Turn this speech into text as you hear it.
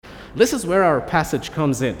This is where our passage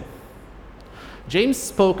comes in. James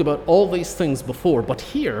spoke about all these things before, but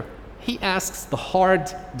here he asks the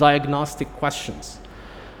hard diagnostic questions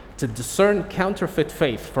to discern counterfeit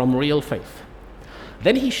faith from real faith.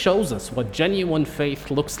 Then he shows us what genuine faith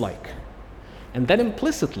looks like. And then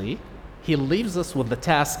implicitly, he leaves us with the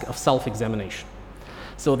task of self-examination.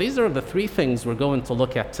 So these are the three things we're going to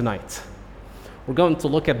look at tonight. We're going to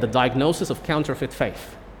look at the diagnosis of counterfeit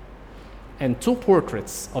faith and two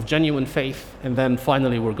portraits of genuine faith, and then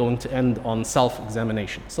finally we're going to end on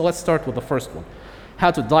self-examination. So let's start with the first one, how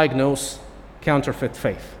to diagnose counterfeit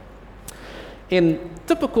faith. In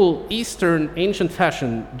typical Eastern ancient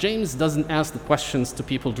fashion, James doesn't ask the questions to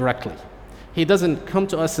people directly. He doesn't come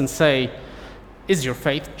to us and say, is your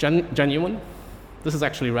faith genuine? This is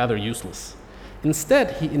actually rather useless.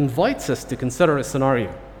 Instead, he invites us to consider a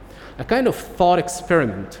scenario, a kind of thought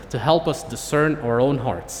experiment to help us discern our own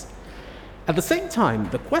hearts. At the same time,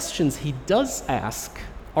 the questions he does ask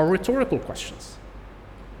are rhetorical questions.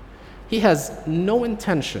 He has no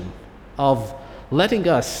intention of letting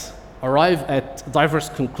us arrive at diverse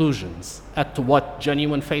conclusions as to what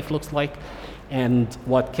genuine faith looks like and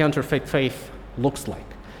what counterfeit faith looks like.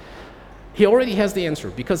 He already has the answer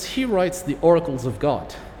because he writes the oracles of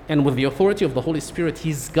God, and with the authority of the Holy Spirit,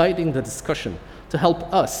 he's guiding the discussion to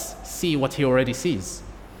help us see what he already sees.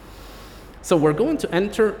 So we're going to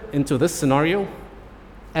enter into this scenario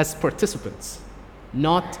as participants,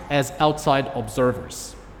 not as outside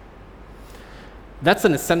observers. That's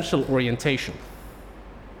an essential orientation.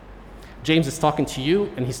 James is talking to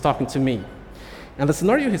you and he's talking to me. And the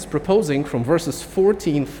scenario he's proposing from verses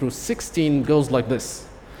 14 through 16 goes like this.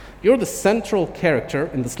 You're the central character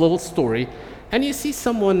in this little story, and you see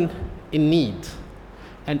someone in need,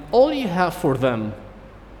 and all you have for them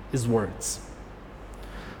is words.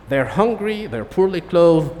 They're hungry, they're poorly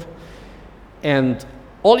clothed, and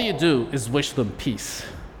all you do is wish them peace.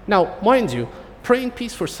 Now, mind you, praying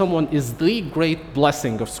peace for someone is the great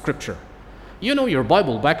blessing of Scripture. You know your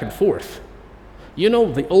Bible back and forth. You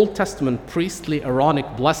know the Old Testament priestly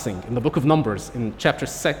Aaronic blessing in the book of Numbers in chapter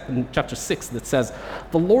 6 that says,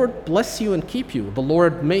 "The Lord bless you and keep you. The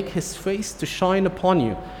Lord make his face to shine upon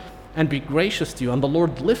you and be gracious to you. And the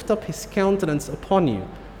Lord lift up his countenance upon you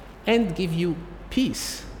and give you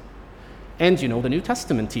peace." And you know the New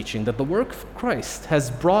Testament teaching that the work of Christ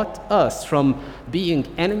has brought us from being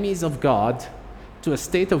enemies of God to a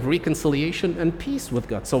state of reconciliation and peace with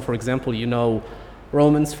God. So, for example, you know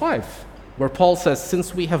Romans 5, where Paul says,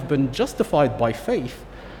 since we have been justified by faith,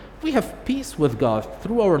 we have peace with God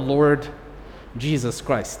through our Lord Jesus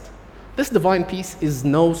Christ. This divine peace is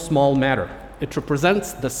no small matter. It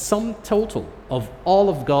represents the sum total of all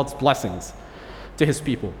of God's blessings to his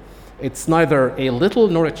people. It's neither a little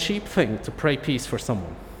nor a cheap thing to pray peace for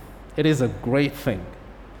someone. It is a great thing.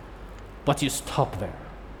 But you stop there.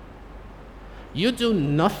 You do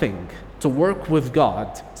nothing to work with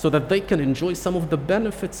God so that they can enjoy some of the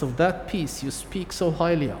benefits of that peace you speak so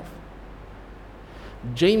highly of.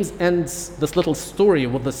 James ends this little story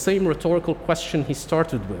with the same rhetorical question he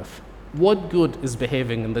started with. What good is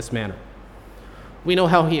behaving in this manner? We know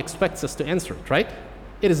how he expects us to answer it, right?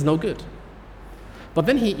 It is no good. But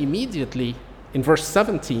then he immediately, in verse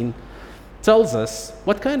 17, tells us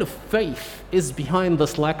what kind of faith is behind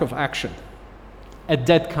this lack of action. A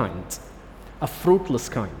dead kind, a fruitless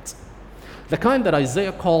kind. The kind that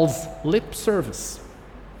Isaiah calls lip service.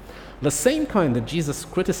 The same kind that Jesus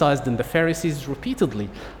criticized in the Pharisees repeatedly,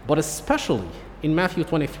 but especially in Matthew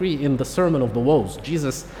 23 in the Sermon of the Woes.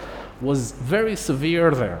 Jesus was very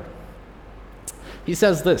severe there. He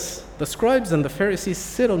says this, the scribes and the Pharisees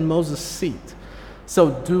sit on Moses' seat. So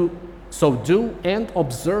do and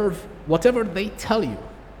observe whatever they tell you,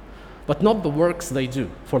 but not the works they do.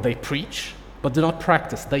 For they preach, but do not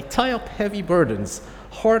practice. They tie up heavy burdens,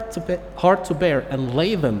 hard to bear, and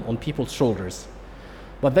lay them on people's shoulders.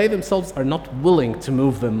 But they themselves are not willing to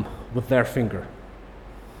move them with their finger.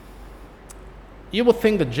 You would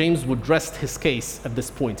think that James would rest his case at this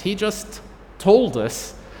point. He just told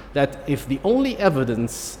us that if the only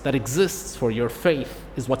evidence that exists for your faith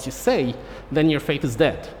is what you say, then your faith is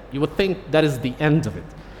dead. You would think that is the end of it.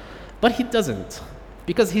 But he doesn't,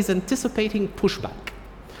 because he's anticipating pushback.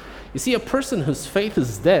 You see, a person whose faith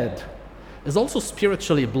is dead is also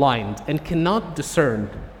spiritually blind and cannot discern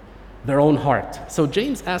their own heart. So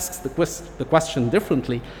James asks the question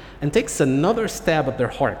differently and takes another stab at their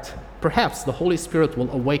heart. Perhaps the Holy Spirit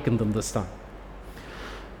will awaken them this time.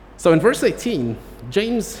 So in verse 18,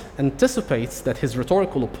 James anticipates that his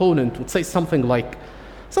rhetorical opponent would say something like,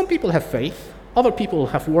 some people have faith, other people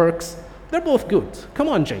have works, they're both good. Come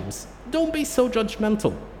on, James, don't be so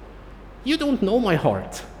judgmental. You don't know my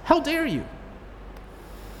heart. How dare you?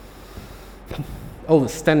 Oh, the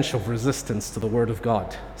stench of resistance to the Word of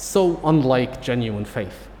God. So unlike genuine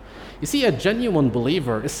faith. You see, a genuine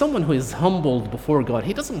believer is someone who is humbled before God.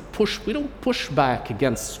 We don't push back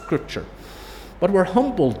against Scripture, but we're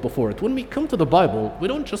humbled before it. When we come to the Bible, we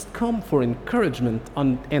don't just come for encouragement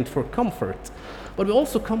and for comfort, but we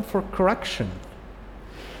also come for correction.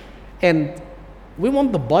 And we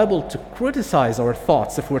want the Bible to criticize our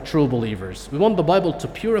thoughts if we're true believers. We want the Bible to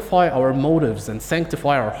purify our motives and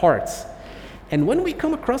sanctify our hearts. And when we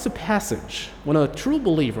come across a passage, when a true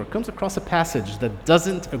believer comes across a passage that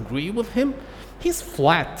doesn't agree with him, he's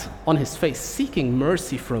flat on his face, seeking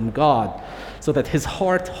mercy from God so that his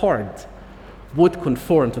heart would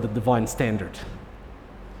conform to the divine standard.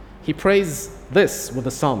 He prays this with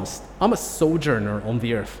the psalmist: I'm a sojourner on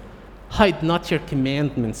the earth. Hide not your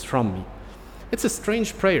commandments from me. It's a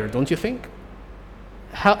strange prayer, don't you think?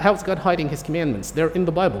 How's God hiding his commandments? They're in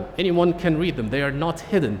the Bible. Anyone can read them. They are not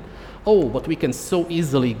hidden. Oh, but we can so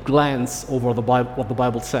easily glance over the Bible, what the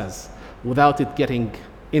Bible says, without it getting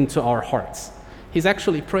into our hearts. He's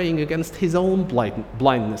actually praying against his own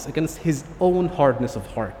blindness, against his own hardness of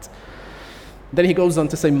heart. Then he goes on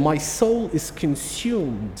to say, my soul is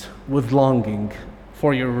consumed with longing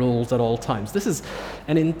for your rules at all times. This is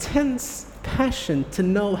an intense passion to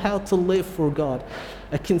know how to live for God,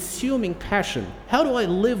 a consuming passion. How do I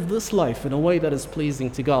live this life in a way that is pleasing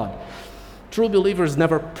to God? True believers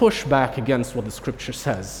never push back against what the Scripture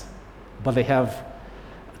says, but they have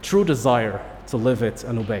a true desire to live it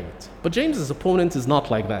and obey it. But James's opponent is not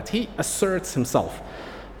like that. He asserts himself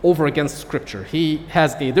over against Scripture. He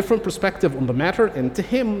has a different perspective on the matter, and to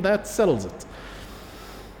him, that settles it.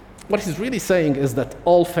 What he's really saying is that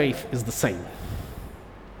all faith is the same.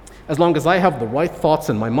 As long as I have the right thoughts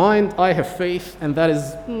in my mind, I have faith, and that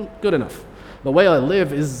is good enough. The way I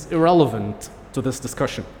live is irrelevant to this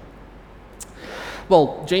discussion.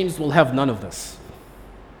 Well, James will have none of this.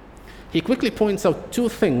 He quickly points out two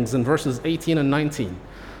things in verses 18 and 19.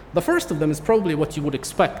 The first of them is probably what you would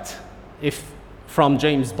expect from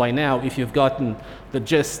James by now, if you've gotten the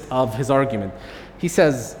gist of his argument. He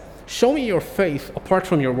says, show me your faith apart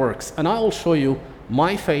from your works, and I will show you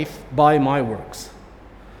my faith by my works.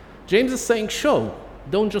 James is saying, show,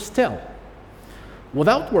 don't just tell.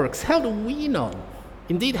 Without works, how do we know?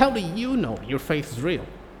 Indeed, how do you know your faith is real?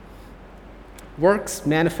 Works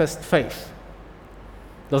manifest faith.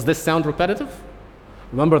 Does this sound repetitive?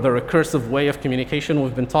 Remember the recursive way of communication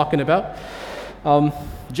we've been talking about?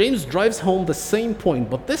 James drives home the same point,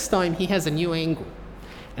 but this time he has a new angle.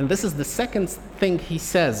 And this is the second thing he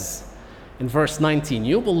says in verse 19.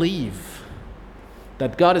 You believe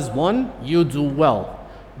that God is one, you do well.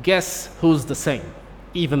 Guess who's the same?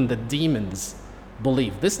 Even the demons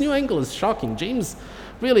believe. This new angle is shocking. James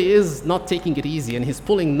really is not taking it easy, and he's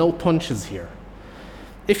pulling no punches here.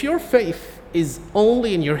 If your faith is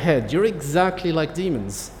only in your head, you're exactly like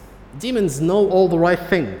demons. Demons know all the right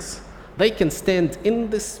things. They can stand in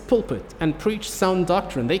this pulpit and preach sound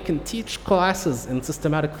doctrine. They can teach classes in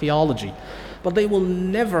systematic theology, but they will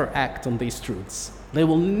never act on these truths. They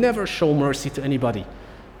will never show mercy to anybody,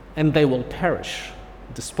 and they will perish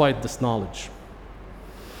despite this knowledge.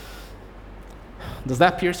 Does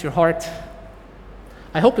that pierce your heart?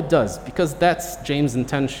 I hope it does, because that's James'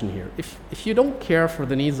 intention here. If you don't care for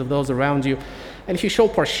the needs of those around you, and if you show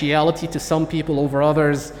partiality to some people over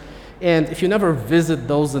others, and if you never visit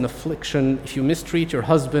those in affliction, if you mistreat your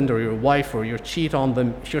husband or your wife, or you cheat on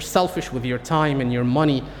them, if you're selfish with your time and your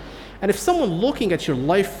money, and if someone looking at your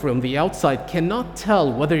life from the outside cannot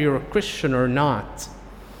tell whether you're a Christian or not,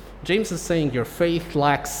 James is saying your faith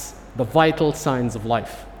lacks the vital signs of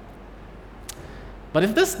life. But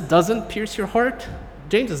if this doesn't pierce your heart,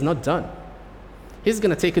 James is not done. He's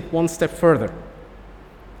going to take it one step further.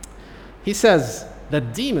 He says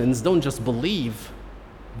that demons don't just believe,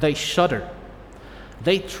 they shudder.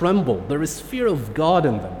 They tremble. There is fear of God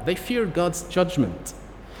in them. They fear God's judgment.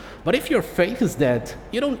 But if your faith is dead,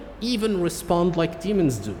 you don't even respond like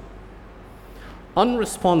demons do.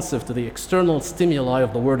 Unresponsive to the external stimuli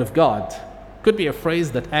of the Word of God could be a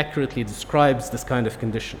phrase that accurately describes this kind of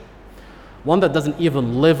condition. One that doesn't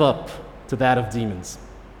even live up to that of demons.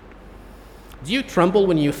 Do you tremble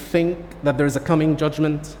when you think that there's a coming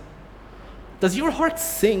judgment? Does your heart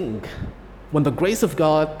sing when the grace of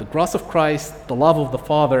God, the cross of Christ, the love of the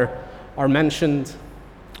Father are mentioned?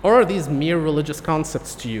 Or are these mere religious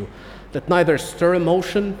concepts to you that neither stir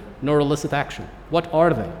emotion nor elicit action? What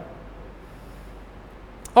are they?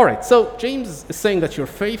 All right, so James is saying that your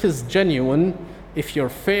faith is genuine if you're a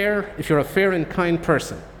fair and kind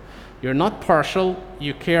person. You're not partial,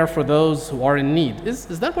 you care for those who are in need.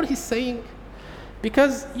 Is that what he's saying?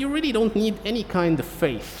 Because you really don't need any kind of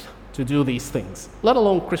faith to do these things, let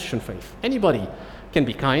alone Christian faith. Anybody can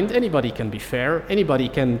be kind, anybody can be fair, anybody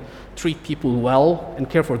can treat people well and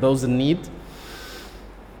care for those in need,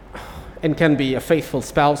 and can be a faithful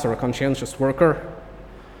spouse or a conscientious worker.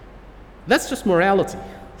 That's just morality.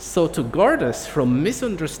 So to guard us from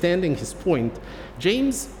misunderstanding his point,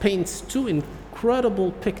 James paints two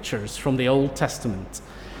incredible pictures from the Old Testament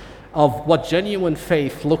of what genuine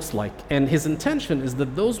faith looks like. And his intention is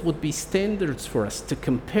that those would be standards for us to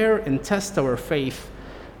compare and test our faith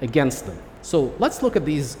against them. So let's look at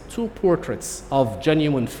these two portraits of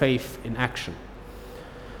genuine faith in action.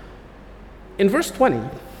 In verse 20,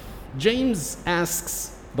 James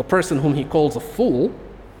asks the person whom he calls a fool,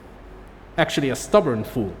 actually a stubborn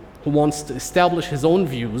fool, who wants to establish his own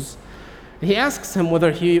views. He asks him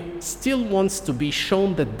whether he still wants to be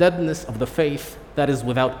shown the deadness of the faith that is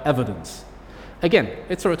without evidence. Again,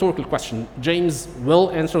 it's a rhetorical question. James will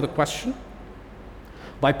answer the question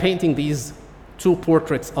by painting these two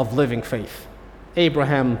portraits of living faith,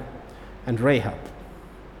 Abraham and Rahab.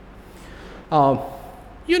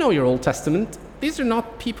 You know your Old Testament. These are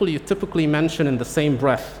not people you typically mention in the same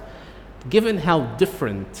breath, given how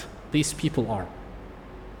different these people are.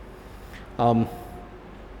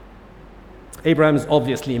 Abraham is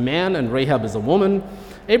obviously a man and Rahab is a woman.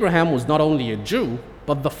 Abraham was not only a Jew,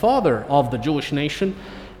 but the father of the Jewish nation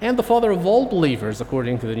and the father of all believers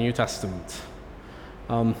according to the New Testament.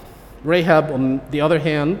 Rahab, on the other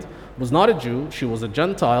hand, was not a Jew. She was a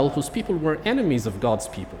Gentile whose people were enemies of God's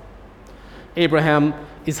people. Abraham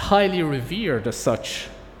is highly revered as such,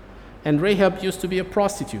 and Rahab used to be a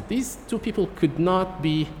prostitute. These two people could not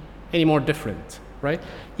be any more different, right?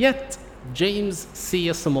 Yet, James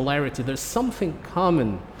sees a similarity. There's something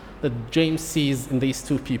common that James sees in these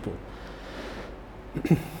two people.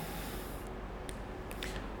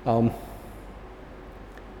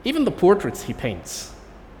 Even the portraits he paints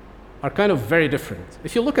are kind of very different.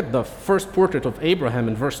 If you look at the first portrait of Abraham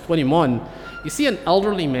in verse 21, you see an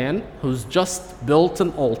elderly man who's just built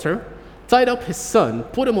an altar, tied up his son,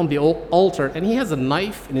 put him on the altar, and he has a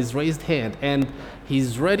knife in his raised hand, and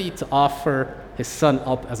he's ready to offer his son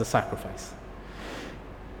up as a sacrifice.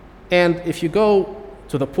 And if you go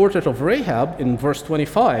to the portrait of Rahab in verse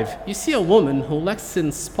 25, you see a woman who lets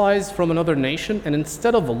in spies from another nation, and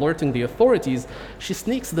instead of alerting the authorities, she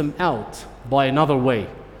sneaks them out by another way.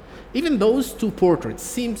 Even those two portraits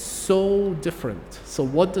seem so different. So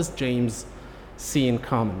what does James see in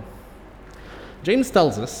common? James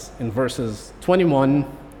tells us in verses 21,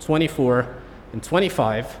 24, and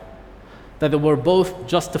 25 that they were both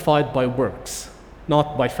justified by works,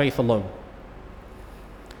 not by faith alone.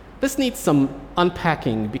 This needs some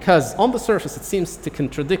unpacking because on the surface it seems to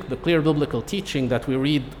contradict the clear biblical teaching that we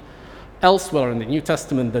read elsewhere in the New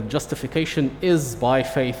Testament that justification is by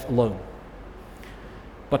faith alone.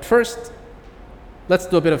 But first, let's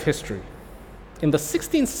do a bit of history. In the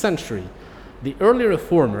 16th century, the early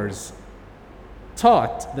reformers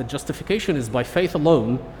taught that justification is by faith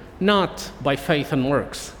alone, not by faith and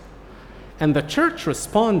works. And the church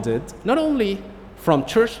responded not only from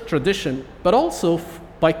church tradition, but also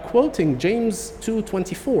by quoting James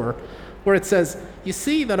 2:24, where it says, "You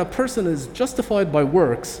see that a person is justified by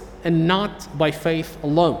works and not by faith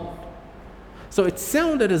alone." So it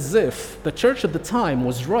sounded as if the church at the time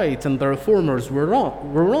was right and the reformers were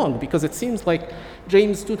wrong, because it seems like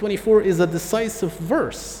James 2:24 is a decisive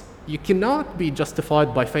verse. You cannot be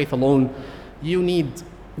justified by faith alone. You need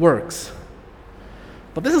works.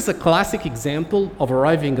 But this is a classic example of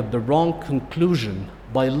arriving at the wrong conclusion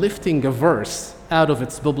by lifting a verse out of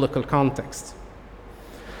its biblical context.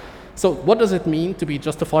 So what does it mean to be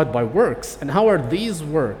justified by works, and how are these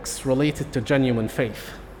works related to genuine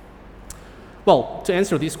faith? Well, to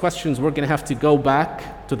answer these questions, we're going to have to go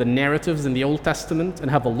back to the narratives in the Old Testament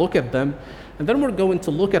and have a look at them, and then we're going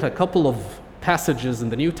to look at a couple of passages in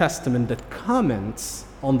the New Testament that comments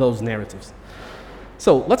on those narratives.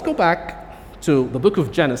 So let's go back to the book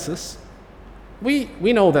of Genesis. We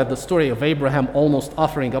know that the story of Abraham almost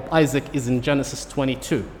offering up Isaac is in Genesis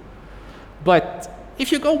 22. But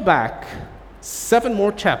if you go back 7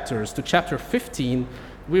 more chapters to chapter 15,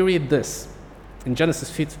 we read this in Genesis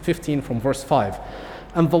 15 from verse 5.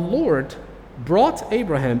 "And the Lord brought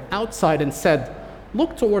Abraham outside and said,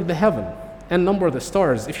 'Look toward the heaven and number the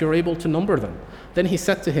stars, if you're able to number them.' Then he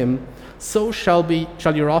said to him, 'So shall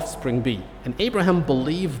your offspring be.' And Abraham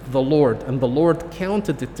believed the Lord, and the Lord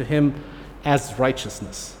counted it to him as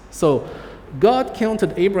righteousness." So God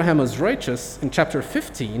counted Abraham as righteous in chapter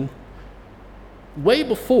 15, way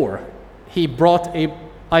before he brought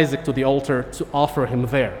Isaac to the altar to offer him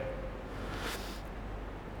there.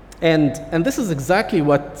 And this is exactly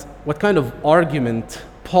what kind of argument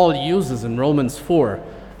Paul uses in Romans 4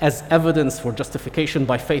 as evidence for justification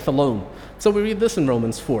by faith alone. So we read this in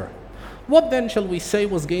Romans 4. What then shall we say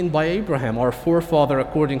was gained by Abraham, our forefather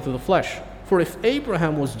according to the flesh? For if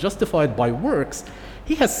Abraham was justified by works,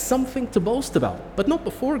 he has something to boast about, but not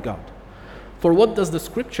before God. For what does the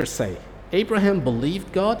scripture say? Abraham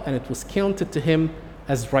believed God, and it was counted to him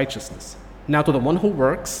as righteousness. Now to the one who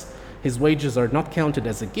works, his wages are not counted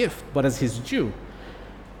as a gift, but as his due.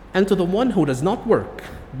 And to the one who does not work,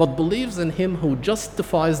 but believes in him who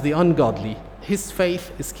justifies the ungodly, his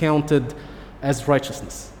faith is counted as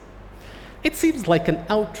righteousness. It seems like an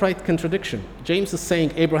outright contradiction. James is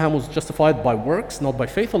saying Abraham was justified by works, not by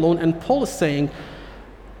faith alone, and Paul is saying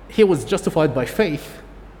he was justified by faith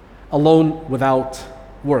alone without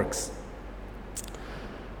works.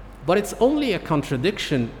 But it's only a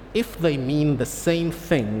contradiction if they mean the same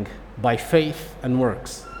thing by faith and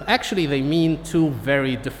works. Actually, they mean two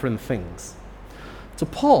very different things. To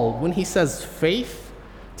Paul, when he says faith,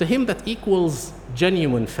 to him that equals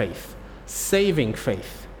genuine faith, saving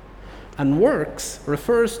faith. And works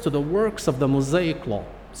refers to the works of the Mosaic law.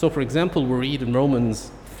 So, for example, we read in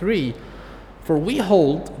Romans 3, for we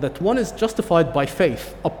hold that one is justified by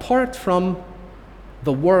faith apart from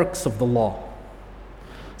the works of the law.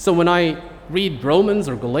 So when I read Romans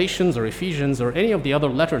or Galatians or Ephesians or any of the other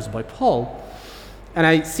letters by Paul, and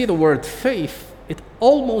I see the word faith, it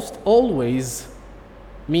almost always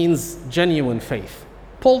means genuine faith.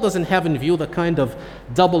 Paul doesn't have in view the kind of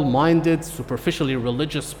double-minded, superficially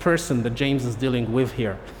religious person that James is dealing with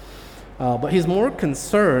here. But he's more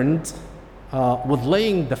concerned with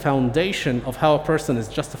laying the foundation of how a person is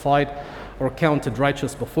justified or counted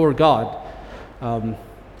righteous before God.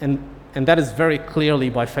 And that is very clearly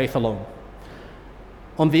by faith alone.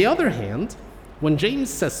 On the other hand, when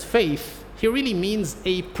James says faith, he really means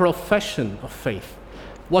a profession of faith,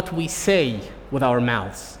 what we say with our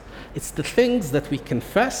mouths. It's the things that we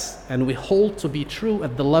confess and we hold to be true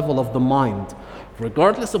at the level of the mind,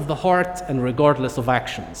 regardless of the heart and regardless of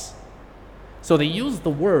actions. So they use the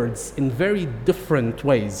words in very different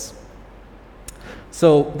ways.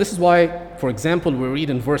 So this is why, for example, we read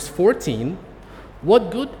in verse 14,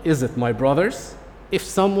 what good is it, my brothers, if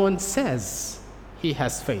someone says he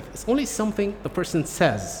has faith? It's only something the person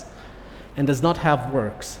says and does not have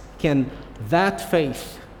works. Can that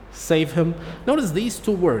faith save him? Notice these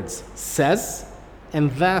two words, says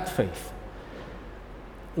and that faith.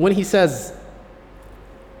 When he says,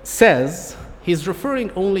 he's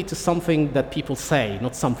referring only to something that people say,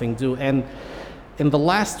 not something do. And in the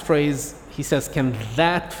last phrase, he says, can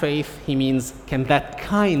that faith, he means, can that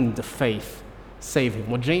kind of faith save him?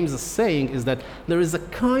 What James is saying is that there is a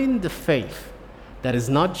kind of faith that is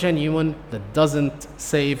not genuine, that doesn't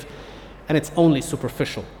save, and it's only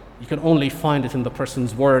superficial. You can only find it in the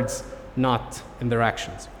person's words, not in their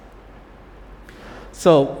actions.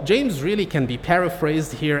 So James really can be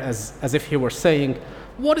paraphrased here as if he were saying,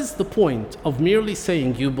 what is the point of merely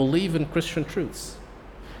saying you believe in Christian truths?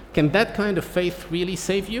 Can that kind of faith really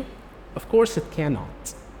save you? Of course it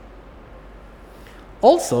cannot.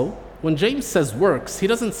 Also, when James says works, he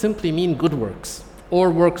doesn't simply mean good works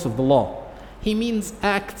or works of the law. He means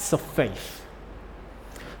acts of faith.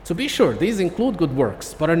 To be sure, these include good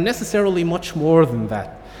works, but are necessarily much more than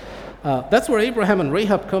that. That's where Abraham and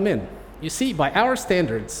Rahab come in. You see, by our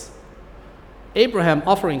standards, Abraham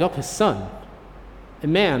offering up his son, a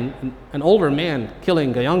man, an older man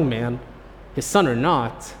killing a young man, his son or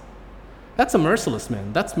not, that's a merciless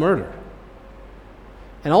man, that's murder.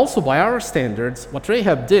 And also by our standards, what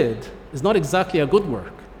Rahab did is not exactly a good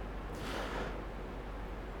work.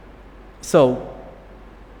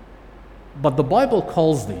 But the Bible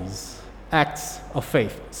calls these acts of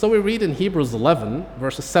faith. So we read in Hebrews 11,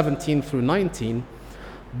 verses 17 through 19,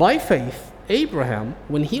 by faith, Abraham,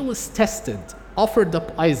 when he was tested, offered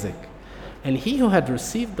up Isaac, and he who had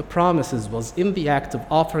received the promises was in the act of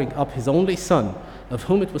offering up his only son, of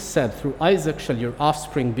whom it was said, through Isaac shall your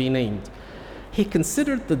offspring be named. He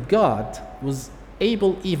considered that God was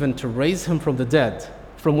able even to raise him from the dead,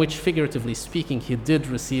 from which, figuratively speaking, he did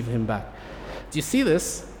receive him back. Do you see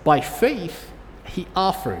this? By faith, he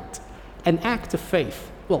offered an act of faith.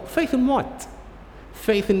 Well, faith in what?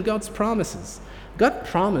 Faith in God's promises. God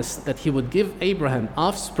promised that he would give Abraham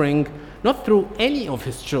offspring, not through any of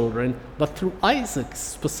his children, but through Isaac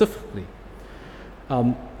specifically.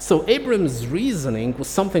 So Abraham's reasoning was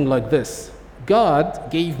something like this. God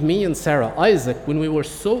gave me and Sarah Isaac when we were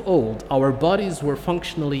so old, our bodies were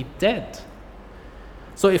functionally dead.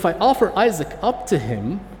 So if I offer Isaac up to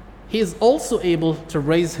him, he is also able to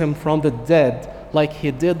raise him from the dead like he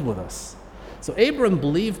did with us. So Abram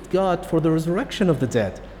believed God for the resurrection of the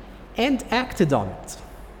dead and acted on it.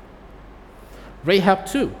 Rahab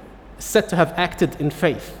too is said to have acted in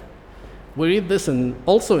faith. We read this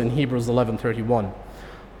also in Hebrews 11:31.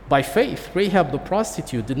 By faith, Rahab the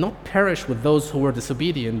prostitute did not perish with those who were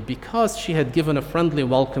disobedient because she had given a friendly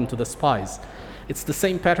welcome to the spies. It's the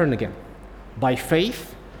same pattern again. By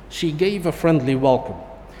faith, she gave a friendly welcome.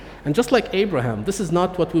 And just like Abraham, this is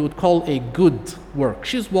not what we would call a good work.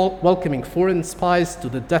 She's welcoming foreign spies to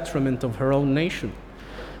the detriment of her own nation.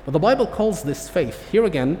 But the Bible calls this faith. Here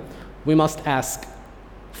again, we must ask,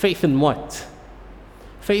 faith in what?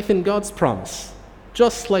 Faith in God's promise,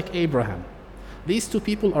 just like Abraham. These two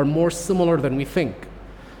people are more similar than we think.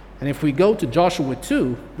 And if we go to Joshua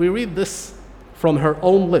 2, we read this from her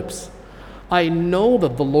own lips. I know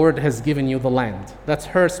that the Lord has given you the land. That's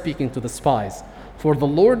her speaking to the spies. For the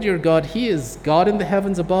Lord your God, he is God in the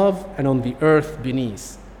heavens above and on the earth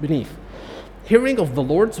beneath. Hearing of the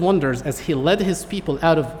Lord's wonders as he led his people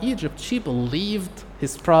out of Egypt, she believed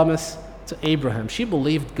his promise to Abraham. She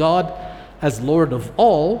believed God as Lord of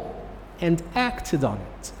all and acted on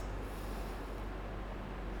it.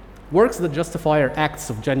 Works that justify are acts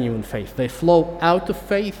of genuine faith. They flow out of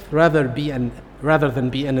faith rather than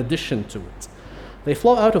be an addition to it. They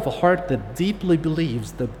flow out of a heart that deeply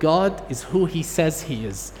believes that God is who he says he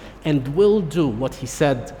is and will do what he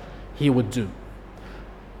said he would do.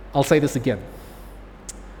 I'll say this again.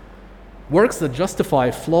 Works that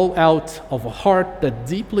justify flow out of a heart that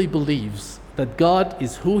deeply believes that God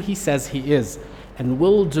is who he says he is and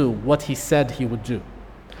will do what he said he would do.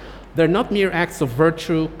 They're not mere acts of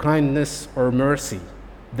virtue, kindness, or mercy.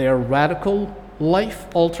 They are radical,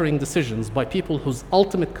 life-altering decisions by people whose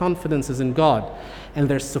ultimate confidence is in God and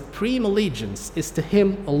their supreme allegiance is to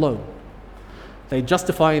him alone. They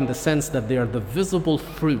justify in the sense that they are the visible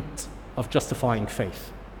fruit of justifying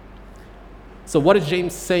faith. So what is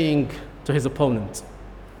James saying to his opponent?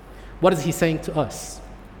 What is he saying to us?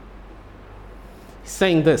 He's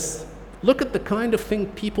saying this: look at the kind of thing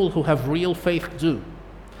people who have real faith do.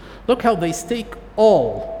 Look how they stake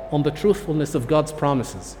all on the truthfulness of God's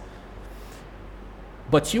promises.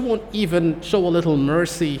 But you won't even show a little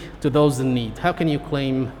mercy to those in need. How can you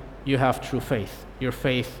claim you have true faith? Your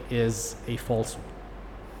faith is a false one.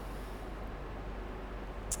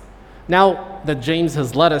 Now that James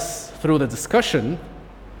has led us through the discussion,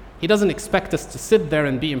 he doesn't expect us to sit there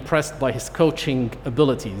and be impressed by his coaching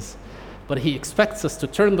abilities, but he expects us to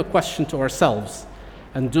turn the question to ourselves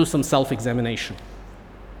and do some self-examination.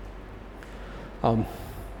 You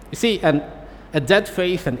see, a dead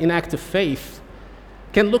faith and inactive faith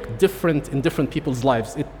can look different in different people's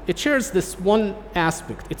lives. It shares this one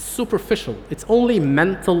aspect. It's superficial. It's only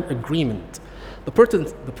mental agreement. The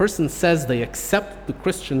person says they accept the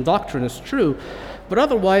Christian doctrine as true, but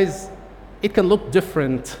otherwise it can look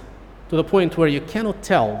different to the point where you cannot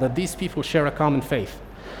tell that these people share a common faith.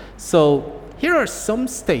 So here are some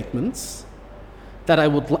statements that I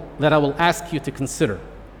will ask you to consider.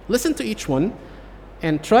 Listen to each one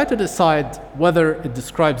and try to decide whether it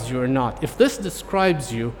describes you or not. If this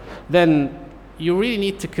describes you, then you really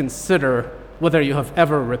need to consider whether you have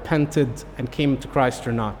ever repented and came to Christ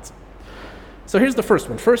or not. So here's the first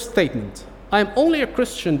one. First statement: I am only a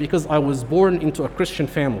Christian because I was born into a Christian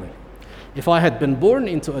family. If I had been born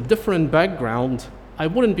into a different background, I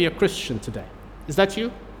wouldn't be a Christian today. Is that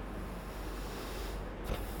you?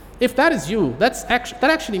 If that is you, that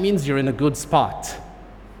actually means you're in a good spot.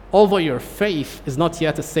 Although your faith is not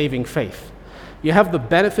yet a saving faith, you have the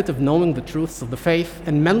benefit of knowing the truths of the faith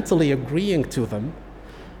and mentally agreeing to them.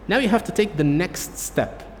 Now you have to take the next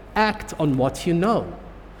step. Act on what you know.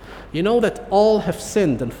 You know that all have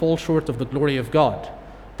sinned and fall short of the glory of God.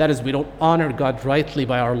 That is, we don't honor God rightly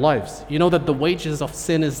by our lives. You know that the wages of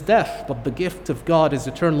sin is death, but the gift of God is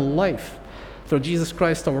eternal life through Jesus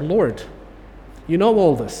Christ our Lord. You know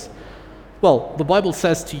all this. Well, the Bible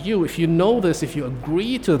says to you, if you know this, if you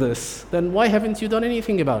agree to this, then why haven't you done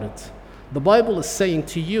anything about it? The Bible is saying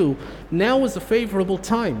to you, now is a favorable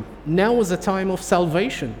time. Now is a time of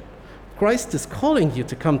salvation. Christ is calling you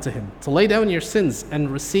to come to him, to lay down your sins and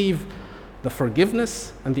receive the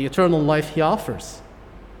forgiveness and the eternal life he offers.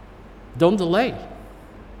 Don't delay.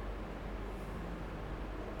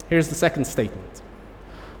 Here's the second statement.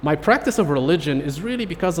 My practice of religion is really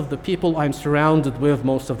because of the people I'm surrounded with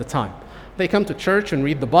most of the time. They come to church and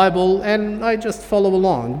read the Bible, and I just follow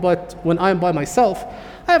along. But when I'm by myself,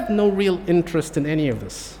 I have no real interest in any of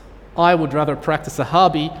this. I would rather practice a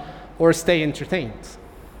hobby or stay entertained.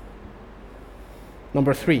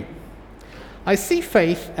 Number 3, I see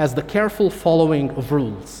faith as the careful following of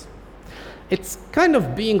rules. It's kind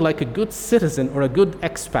of being like a good citizen or a good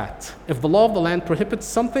expat. If the law of the land prohibits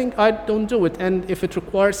something, I don't do it. And if it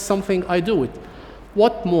requires something, I do it.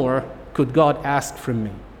 What more could God ask from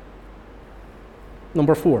me?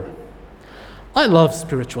 Number 4, I love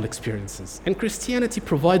spiritual experiences, and Christianity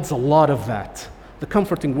provides a lot of that. The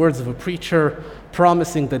comforting words of a preacher,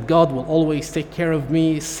 promising that God will always take care of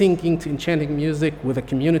me, singing to enchanting music with a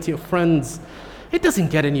community of friends. It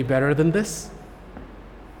doesn't get any better than this.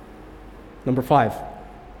 Number 5,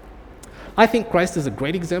 I think Christ is a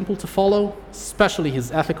great example to follow, especially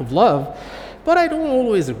his ethic of love, but I don't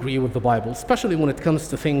always agree with the Bible, especially when it comes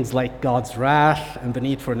to things like God's wrath and the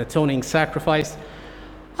need for an atoning sacrifice.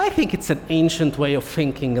 I think it's an ancient way of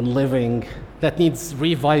thinking and living that needs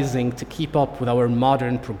revising to keep up with our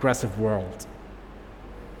modern progressive world.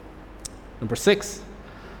 Number 6,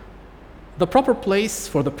 the proper place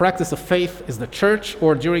for the practice of faith is the church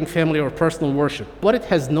or during family or personal worship, but it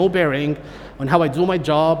has no bearing on how I do my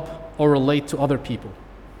job or relate to other people.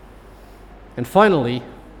 And finally,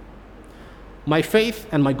 my faith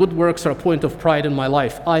and my good works are a point of pride in my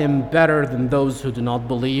life. I am better than those who do not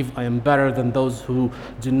believe. I am better than those who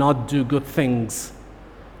do not do good things.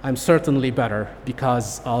 I'm certainly better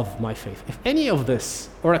because of my faith. If any of this,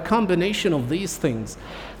 or a combination of these things,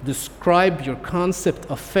 describe your concept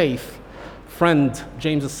of faith, friend,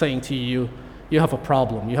 James is saying to you, you have a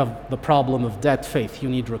problem. You have the problem of dead faith. You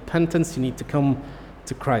need repentance. You need to come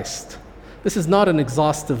to Christ. This is not an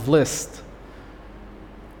exhaustive list,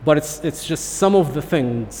 but it's just some of the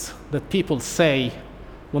things that people say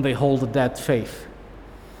when they hold a dead faith.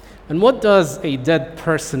 And what does a dead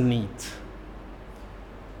person need?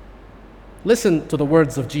 Listen to the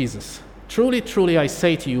words of Jesus. Truly, truly, I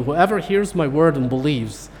say to you, whoever hears my word and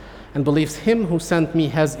believes him who sent me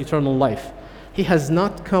has eternal life. He does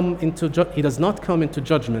not come into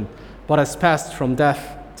judgment, but has passed from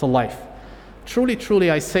death to life. Truly, truly,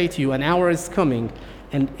 I say to you, an hour is coming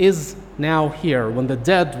and is now here when the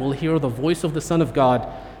dead will hear the voice of the Son of God,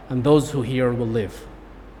 and those who hear will live.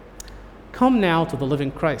 Come now to the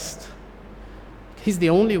living Christ. He's the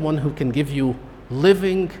only one who can give you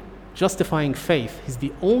living, justifying faith. He's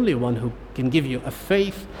the only one who can give you a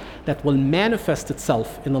faith that will manifest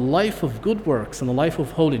itself in a life of good works and a life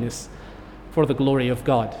of holiness for the glory of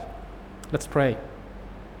God. Let's pray.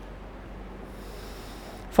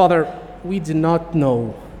 Father, we do not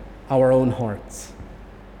know our own hearts.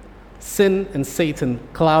 Sin and Satan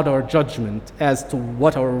cloud our judgment as to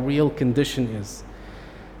what our real condition is.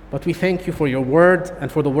 But we thank you for your word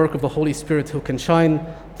and for the work of the Holy Spirit who can shine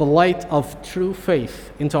the light of true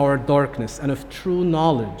faith into our darkness and of true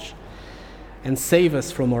knowledge and save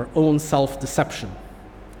us from our own self-deception.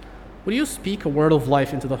 Will you speak a word of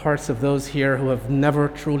life into the hearts of those here who have never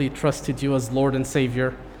truly trusted you as Lord and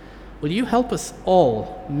Savior? Will you help us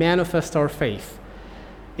all manifest our faith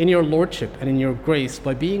in your Lordship and in your grace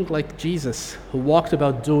by being like Jesus, who walked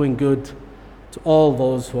about doing good to all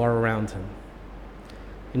those who are around him?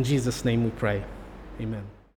 In Jesus' name we pray. Amen.